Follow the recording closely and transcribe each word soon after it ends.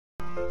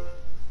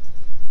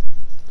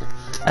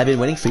I've been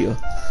waiting for you.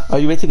 Are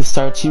you ready to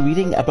start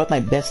reading? I brought my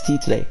best tea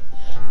today.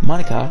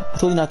 Monica, I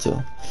told you not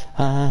to.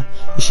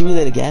 You should read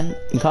it again?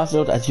 In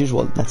concert as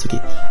usual, Natsuki.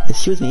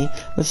 Excuse me,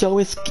 but you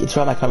always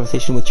interrupt my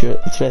conversation with your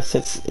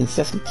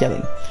incessant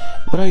yelling.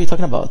 What are you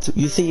talking about?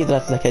 You say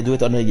that like I do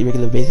it on a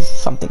regular basis or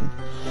something.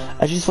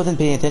 I just wasn't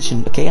paying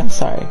attention, okay? I'm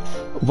sorry.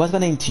 What's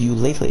happening to you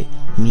lately?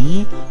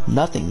 Me?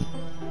 Nothing.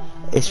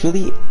 It's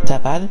really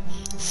that bad?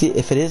 See,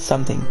 if it is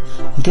something,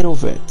 I'll get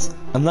over it.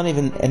 I'm not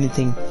even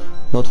anything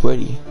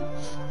noteworthy.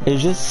 I've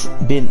just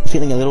been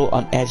feeling a little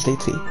on edge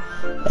lately.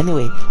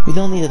 Anyway, we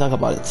don't need to talk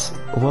about it.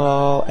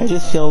 Well, I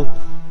just feel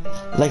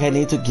like I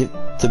need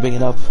to bring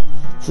it up.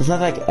 So it's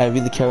not like I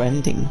really care or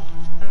anything.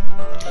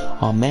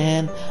 Oh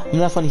man, I'm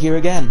not fun here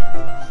again.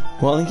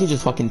 Well, Inky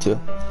just walked into.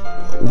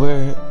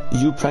 Were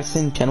you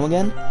practicing piano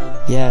again?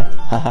 Yeah,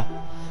 haha.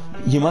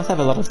 You must have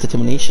a lot of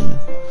determination.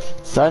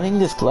 Starting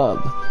this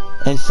club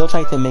and still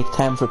trying to make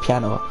time for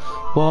piano.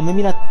 Well,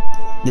 maybe not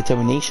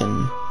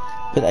determination,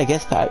 but I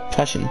guess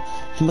passion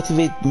to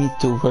motivate me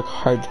to work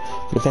hard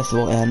for the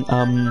festival. And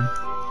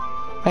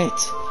right,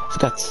 I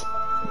forgot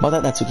about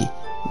that,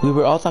 Natsuki. We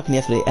were all talking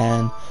yesterday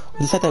and we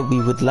decided that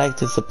we would like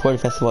to support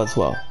the festival as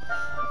well.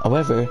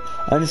 However,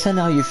 I understand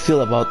how you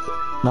feel about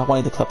not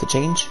wanting the club to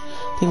change.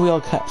 I think we all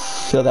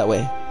feel that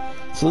way.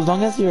 So as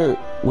long as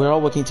we're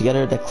all working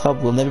together, the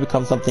club will never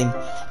become something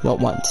we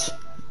don't want.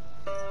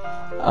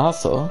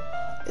 Also,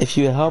 if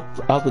you help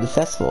out with the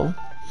festival,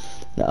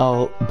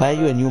 I'll buy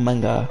you a new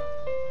manga.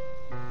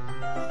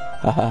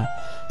 Haha.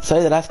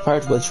 Sorry, the last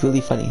part was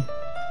really funny.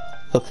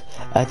 Look,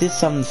 I did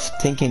some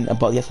thinking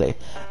about yesterday.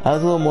 I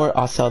was a little more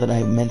hostile than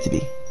I meant to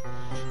be.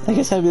 I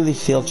guess I really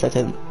feel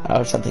threatened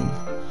or something.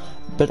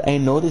 But I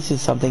know this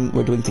is something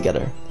we're doing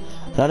together.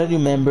 Another new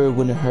member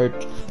wouldn't hurt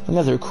as long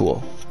as they're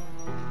cool.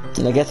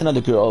 And I guess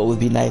another girl would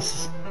be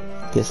nice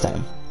this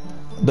time.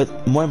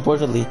 But more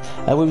importantly,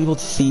 I would be able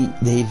to see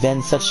the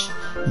event just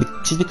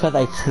because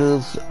I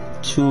chose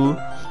to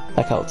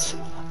back out.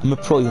 I'm a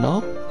pro, you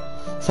know?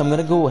 So I'm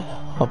gonna go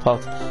help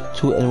out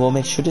too, and we'll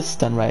make sure this is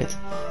done right.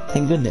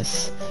 Thank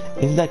goodness.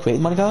 Isn't that great,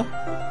 Monica?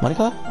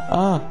 Monica?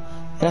 Ah, yeah,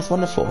 that's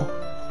wonderful.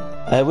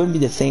 I wouldn't be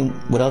the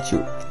same without you,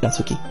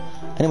 Natsuki.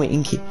 Anyway,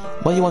 Inky,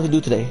 what do you want to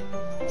do today?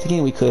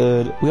 Thinking we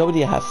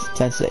already have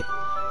plans today.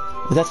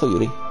 But that's what,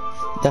 Yuri.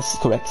 That's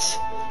correct.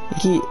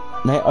 Inky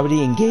and I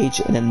already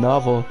engaged in a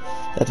novel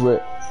that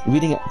we're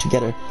reading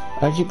together.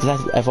 Aren't you glad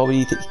I've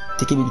already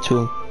taken you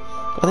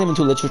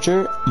into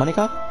literature,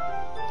 Monica?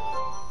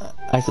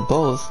 I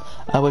suppose.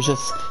 I was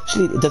just...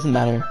 Actually, it doesn't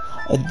matter.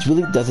 It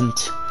really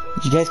doesn't.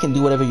 You guys can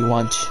do whatever you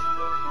want.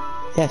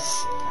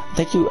 Yes.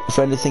 Thank you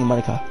for understanding,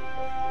 Monica.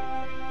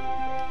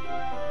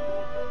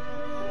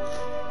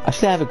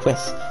 Actually, I have a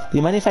request. Do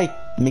you mind if I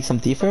make some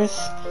tea first?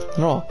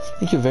 No,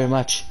 thank you very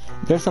much.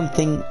 There's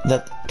something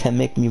that can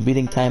make me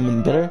reading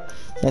time better.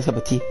 Nice cup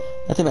of tea.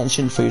 Not to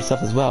mention for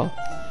yourself as well.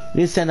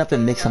 Really stand up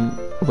and make some...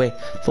 Wait,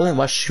 fold and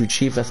watch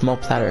retrieve a small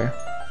platter.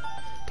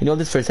 Can you hold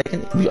this for a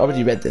second? We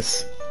already read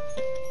this.